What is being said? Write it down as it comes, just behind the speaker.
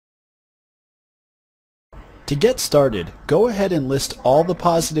To get started, go ahead and list all the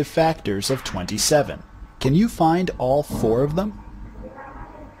positive factors of 27. Can you find all 4 of them?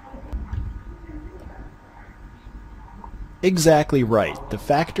 Exactly right. The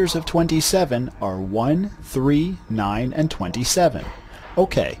factors of 27 are 1, 3, 9, and 27.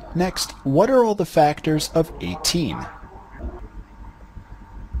 Okay, next, what are all the factors of 18?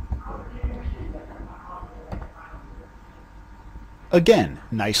 Again,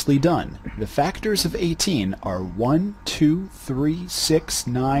 nicely done. The factors of 18 are 1, 2, 3, 6,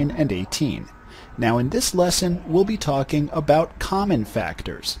 9, and 18. Now in this lesson, we'll be talking about common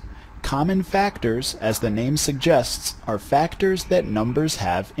factors. Common factors, as the name suggests, are factors that numbers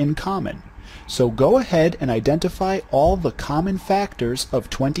have in common. So go ahead and identify all the common factors of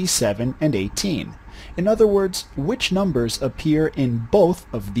 27 and 18. In other words, which numbers appear in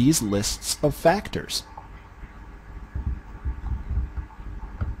both of these lists of factors?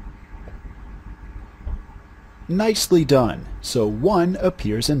 Nicely done. So 1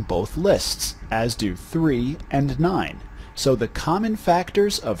 appears in both lists, as do 3 and 9. So the common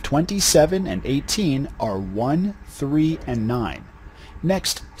factors of 27 and 18 are 1, 3, and 9.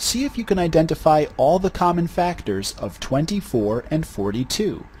 Next, see if you can identify all the common factors of 24 and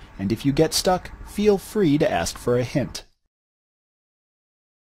 42. And if you get stuck, feel free to ask for a hint.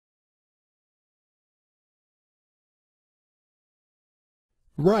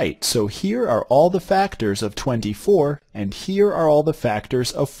 Right, so here are all the factors of 24, and here are all the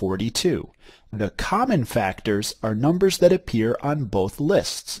factors of 42. The common factors are numbers that appear on both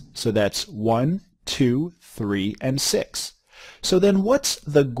lists, so that's 1, 2, 3, and 6. So then what's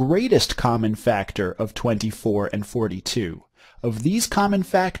the greatest common factor of 24 and 42? Of these common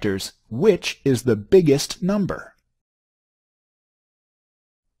factors, which is the biggest number?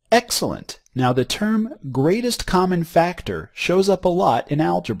 Excellent! Now the term greatest common factor shows up a lot in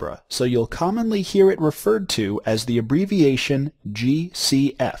algebra, so you'll commonly hear it referred to as the abbreviation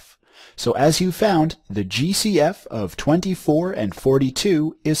GCF. So as you found, the GCF of 24 and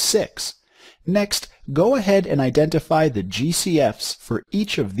 42 is 6. Next, go ahead and identify the GCFs for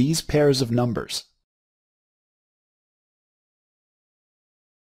each of these pairs of numbers.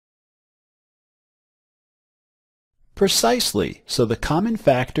 Precisely. So the common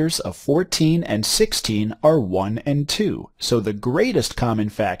factors of 14 and 16 are 1 and 2. So the greatest common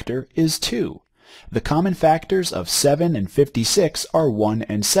factor is 2. The common factors of 7 and 56 are 1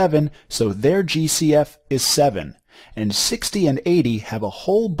 and 7, so their GCF is 7. And 60 and 80 have a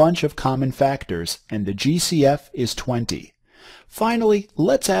whole bunch of common factors, and the GCF is 20. Finally,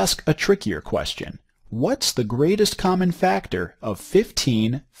 let's ask a trickier question. What's the greatest common factor of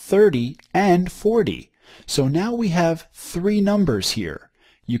 15, 30, and 40? So now we have 3 numbers here.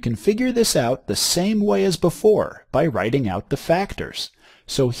 You can figure this out the same way as before by writing out the factors.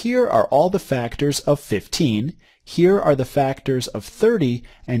 So here are all the factors of 15, here are the factors of 30,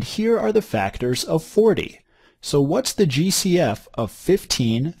 and here are the factors of 40. So what's the GCF of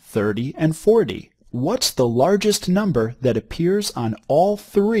 15, 30, and 40? What's the largest number that appears on all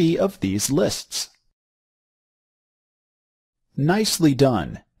 3 of these lists? Nicely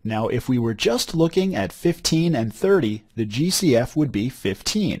done. Now if we were just looking at 15 and 30, the GCF would be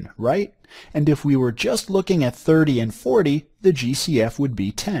 15, right? And if we were just looking at 30 and 40, the GCF would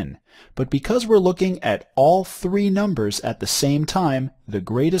be 10. But because we're looking at all 3 numbers at the same time, the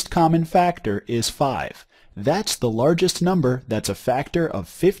greatest common factor is 5. That's the largest number that's a factor of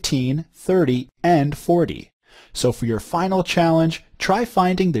 15, 30, and 40. So for your final challenge, try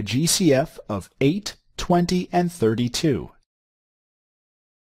finding the GCF of 8, 20, and 32.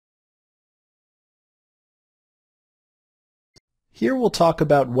 Here we'll talk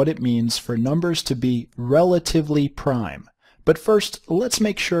about what it means for numbers to be relatively prime. But first, let's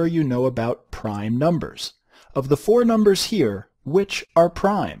make sure you know about prime numbers. Of the 4 numbers here, which are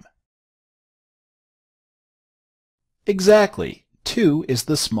prime? Exactly. 2 is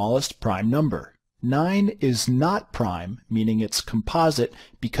the smallest prime number. 9 is not prime, meaning it's composite,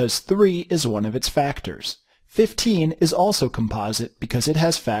 because 3 is one of its factors. 15 is also composite because it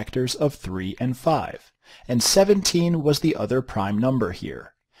has factors of 3 and 5. And 17 was the other prime number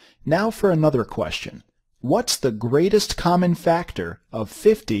here. Now for another question. What's the greatest common factor of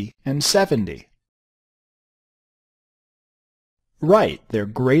 50 and 70? Right, their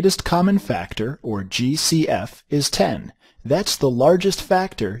greatest common factor, or GCF, is 10. That's the largest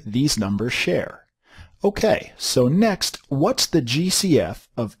factor these numbers share. Okay, so next, what's the GCF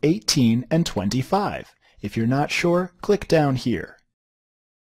of 18 and 25? If you're not sure, click down here.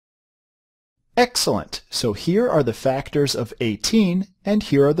 Excellent! So here are the factors of 18, and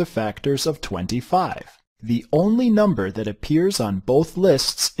here are the factors of 25. The only number that appears on both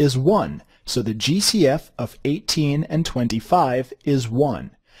lists is 1, so the GCF of 18 and 25 is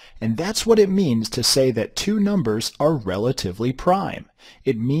 1. And that's what it means to say that two numbers are relatively prime.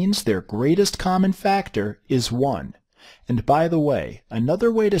 It means their greatest common factor is 1. And by the way, another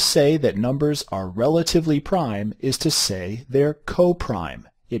way to say that numbers are relatively prime is to say they're coprime.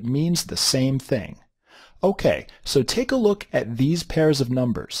 It means the same thing. Okay, so take a look at these pairs of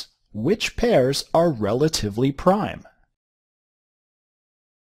numbers. Which pairs are relatively prime?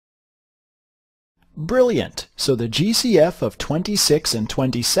 Brilliant! So the GCF of 26 and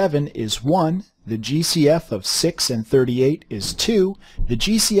 27 is 1, the GCF of 6 and 38 is 2, the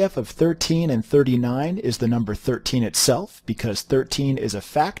GCF of 13 and 39 is the number 13 itself, because 13 is a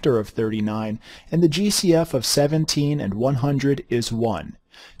factor of 39, and the GCF of 17 and 100 is 1.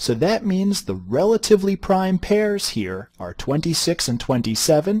 So that means the relatively prime pairs here are 26 and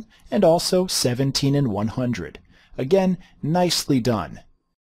 27, and also 17 and 100. Again, nicely done.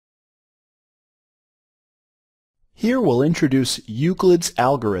 Here we'll introduce Euclid's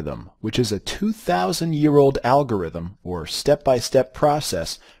algorithm, which is a 2,000-year-old algorithm, or step-by-step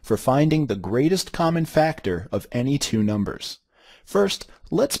process, for finding the greatest common factor of any two numbers. First,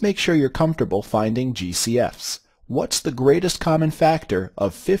 let's make sure you're comfortable finding GCFs. What's the greatest common factor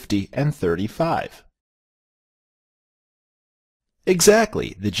of 50 and 35?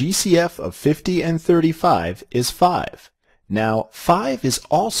 Exactly, the GCF of 50 and 35 is 5. Now, 5 is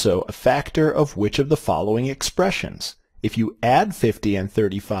also a factor of which of the following expressions? If you add 50 and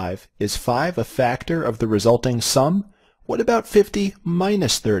 35, is 5 a factor of the resulting sum? What about 50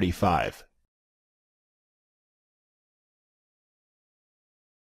 minus 35?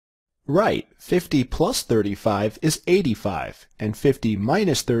 Right, 50 plus 35 is 85, and 50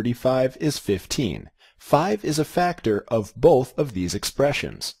 minus 35 is 15. 5 is a factor of both of these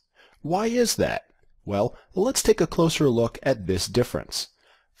expressions. Why is that? Well, let's take a closer look at this difference.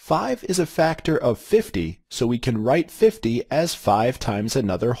 5 is a factor of 50, so we can write 50 as 5 times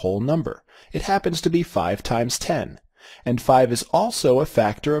another whole number. It happens to be 5 times 10. And 5 is also a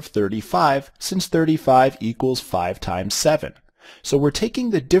factor of 35, since 35 equals 5 times 7. So we're taking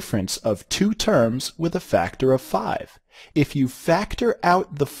the difference of two terms with a factor of 5. If you factor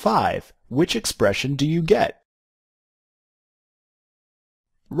out the 5, which expression do you get?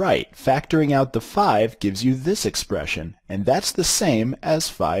 Right, factoring out the 5 gives you this expression, and that's the same as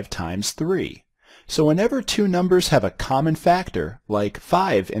 5 times 3. So whenever two numbers have a common factor, like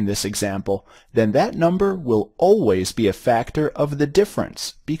 5 in this example, then that number will always be a factor of the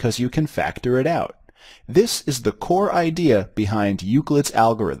difference, because you can factor it out. This is the core idea behind Euclid's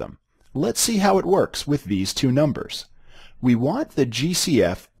algorithm. Let's see how it works with these two numbers. We want the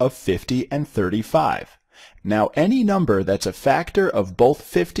GCF of 50 and 35. Now, any number that's a factor of both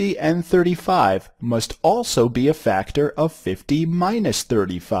 50 and 35 must also be a factor of 50 minus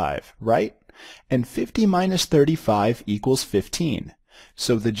 35, right? And 50 minus 35 equals 15.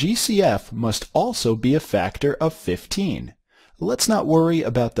 So the GCF must also be a factor of 15. Let's not worry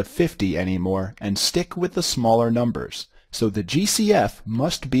about the 50 anymore and stick with the smaller numbers. So the GCF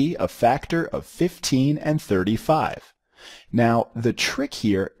must be a factor of 15 and 35. Now, the trick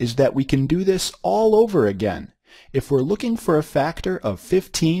here is that we can do this all over again. If we're looking for a factor of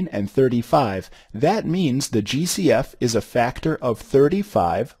 15 and 35, that means the GCF is a factor of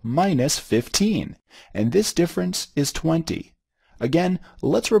 35 minus 15, and this difference is 20. Again,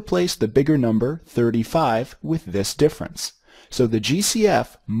 let's replace the bigger number, 35, with this difference. So the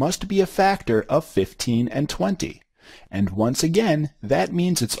GCF must be a factor of 15 and 20. And once again, that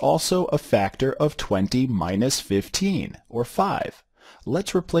means it's also a factor of 20 minus 15, or 5.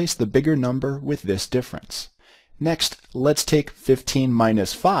 Let's replace the bigger number with this difference. Next, let's take 15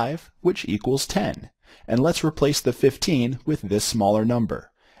 minus 5, which equals 10. And let's replace the 15 with this smaller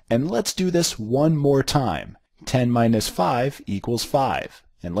number. And let's do this one more time. 10 minus 5 equals 5.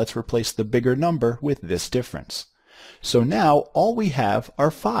 And let's replace the bigger number with this difference. So now all we have are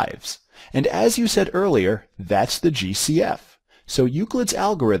 5s. And as you said earlier, that's the GCF. So Euclid's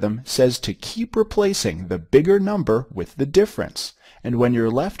algorithm says to keep replacing the bigger number with the difference. And when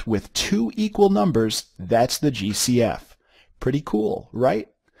you're left with two equal numbers, that's the GCF. Pretty cool, right?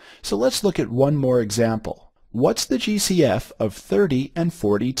 So let's look at one more example. What's the GCF of 30 and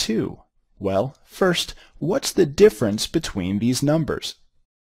 42? Well, first, what's the difference between these numbers?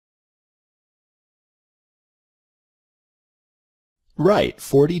 Right,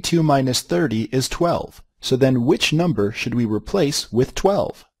 42 minus 30 is 12. So then which number should we replace with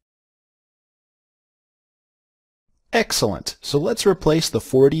 12? Excellent. So let's replace the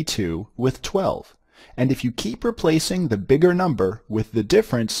 42 with 12. And if you keep replacing the bigger number with the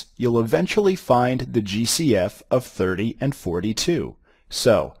difference, you'll eventually find the GCF of 30 and 42.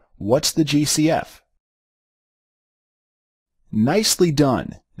 So, What's the GCF? Nicely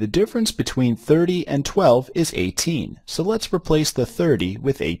done. The difference between 30 and 12 is 18, so let's replace the 30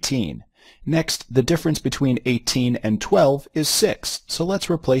 with 18. Next, the difference between 18 and 12 is 6, so let's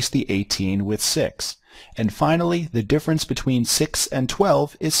replace the 18 with 6. And finally, the difference between 6 and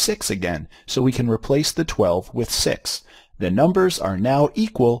 12 is 6 again, so we can replace the 12 with 6. The numbers are now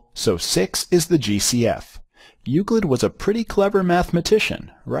equal, so 6 is the GCF. Euclid was a pretty clever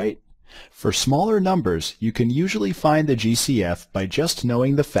mathematician, right? For smaller numbers, you can usually find the GCF by just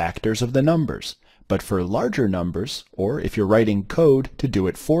knowing the factors of the numbers. But for larger numbers, or if you're writing code to do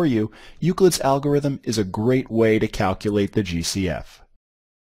it for you, Euclid's algorithm is a great way to calculate the GCF.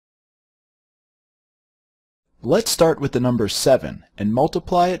 Let's start with the number 7 and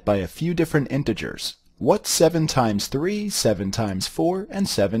multiply it by a few different integers. What's 7 times 3, 7 times 4, and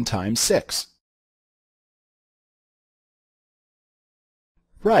 7 times 6?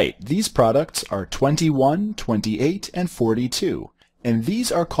 Right, these products are 21, 28, and 42, and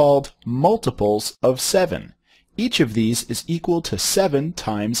these are called multiples of 7. Each of these is equal to 7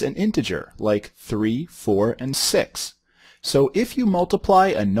 times an integer, like 3, 4, and 6. So if you multiply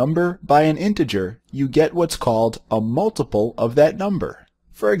a number by an integer, you get what's called a multiple of that number.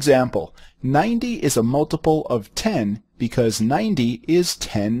 For example, 90 is a multiple of 10 because 90 is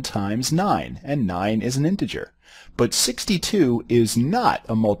 10 times 9, and 9 is an integer. But 62 is not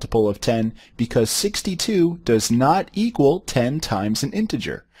a multiple of 10 because 62 does not equal 10 times an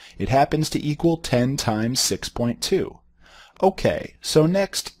integer. It happens to equal 10 times 6.2. Okay, so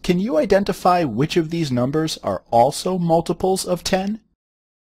next, can you identify which of these numbers are also multiples of 10?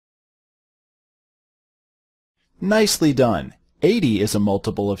 Nicely done. 80 is a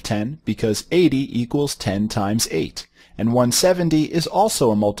multiple of 10 because 80 equals 10 times 8. And 170 is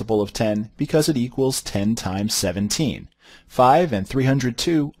also a multiple of 10 because it equals 10 times 17. 5 and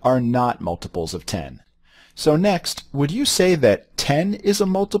 302 are not multiples of 10. So next, would you say that 10 is a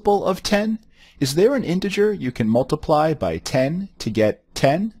multiple of 10? Is there an integer you can multiply by 10 to get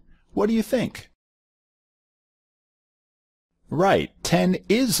 10? What do you think? Right, 10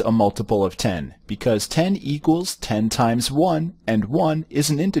 is a multiple of 10 because 10 equals 10 times 1 and 1 is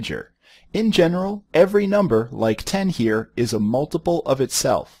an integer. In general, every number, like 10 here, is a multiple of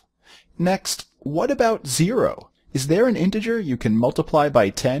itself. Next, what about 0? Is there an integer you can multiply by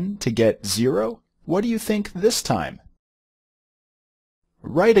 10 to get 0? What do you think this time?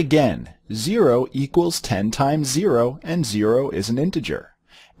 Right again. 0 equals 10 times 0, and 0 is an integer.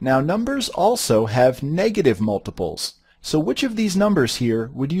 Now numbers also have negative multiples. So which of these numbers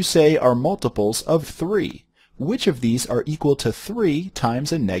here would you say are multiples of 3? Which of these are equal to 3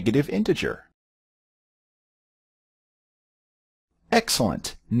 times a negative integer?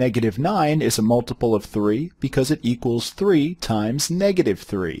 Excellent! Negative 9 is a multiple of 3 because it equals 3 times negative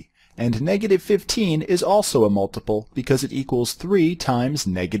 3. And negative 15 is also a multiple because it equals 3 times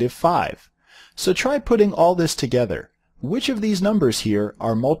negative 5. So try putting all this together. Which of these numbers here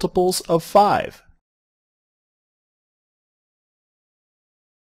are multiples of 5?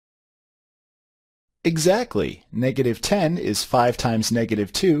 Exactly. Negative 10 is 5 times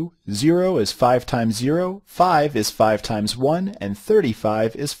negative 2, 0 is 5 times 0, 5 is 5 times 1, and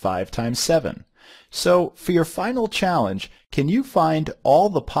 35 is 5 times 7. So, for your final challenge, can you find all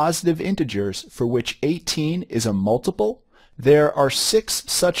the positive integers for which 18 is a multiple? There are 6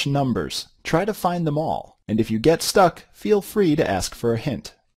 such numbers. Try to find them all. And if you get stuck, feel free to ask for a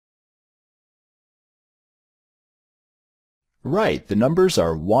hint. Right, the numbers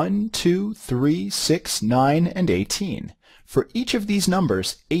are 1, 2, 3, 6, 9, and 18. For each of these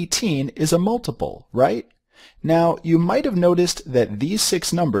numbers, 18 is a multiple, right? Now, you might have noticed that these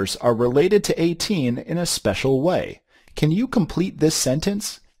 6 numbers are related to 18 in a special way. Can you complete this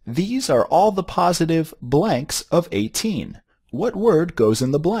sentence? These are all the positive blanks of 18. What word goes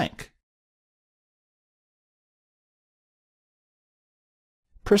in the blank?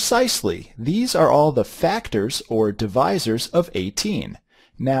 Precisely. These are all the factors or divisors of 18.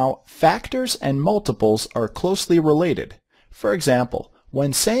 Now, factors and multiples are closely related. For example,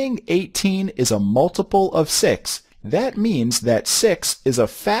 when saying 18 is a multiple of 6, that means that 6 is a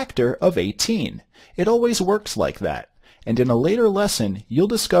factor of 18. It always works like that. And in a later lesson, you'll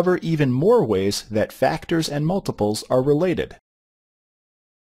discover even more ways that factors and multiples are related.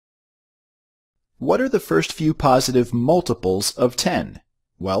 What are the first few positive multiples of 10?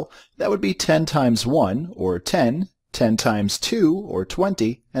 Well, that would be 10 times 1, or 10, 10 times 2, or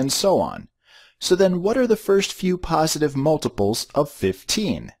 20, and so on. So then what are the first few positive multiples of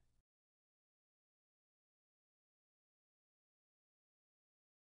 15?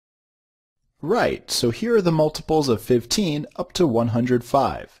 Right, so here are the multiples of 15 up to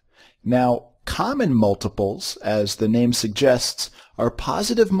 105. Now, common multiples, as the name suggests, are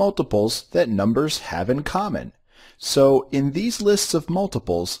positive multiples that numbers have in common. So in these lists of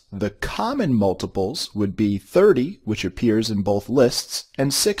multiples, the common multiples would be 30, which appears in both lists,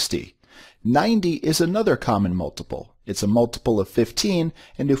 and 60. 90 is another common multiple. It's a multiple of 15,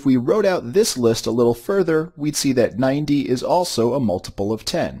 and if we wrote out this list a little further, we'd see that 90 is also a multiple of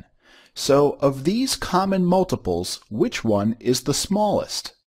 10. So of these common multiples, which one is the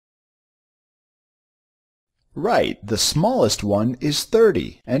smallest? Right, the smallest one is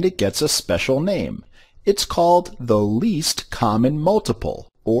 30, and it gets a special name. It's called the least common multiple,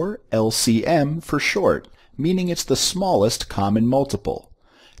 or LCM for short, meaning it's the smallest common multiple.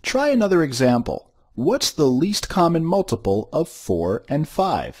 Try another example. What's the least common multiple of 4 and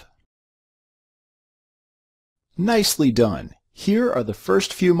 5? Nicely done. Here are the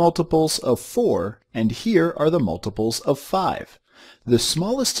first few multiples of 4, and here are the multiples of 5. The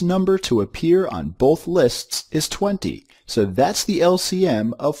smallest number to appear on both lists is 20, so that's the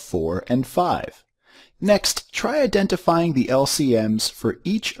LCM of 4 and 5. Next, try identifying the LCMs for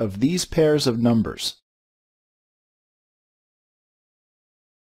each of these pairs of numbers.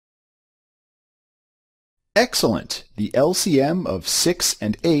 Excellent! The LCM of 6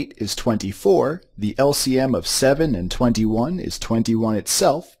 and 8 is 24, the LCM of 7 and 21 is 21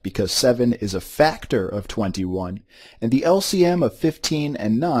 itself, because 7 is a factor of 21, and the LCM of 15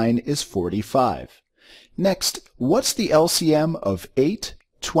 and 9 is 45. Next, what's the LCM of 8,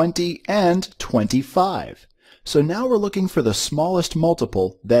 20, and 25? So now we're looking for the smallest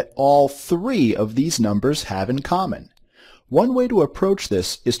multiple that all three of these numbers have in common. One way to approach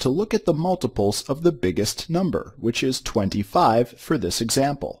this is to look at the multiples of the biggest number, which is 25 for this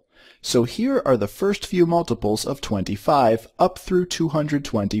example. So here are the first few multiples of 25 up through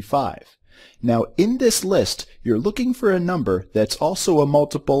 225. Now in this list, you're looking for a number that's also a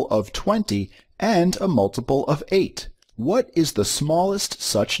multiple of 20 and a multiple of 8. What is the smallest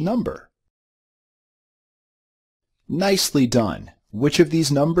such number? Nicely done. Which of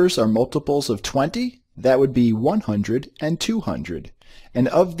these numbers are multiples of 20? That would be 100 and 200. And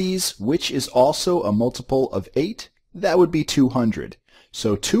of these, which is also a multiple of 8? That would be 200.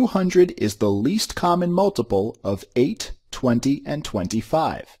 So 200 is the least common multiple of 8, 20, and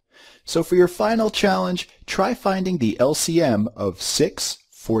 25. So for your final challenge, try finding the LCM of 6,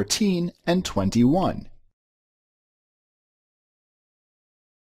 14, and 21.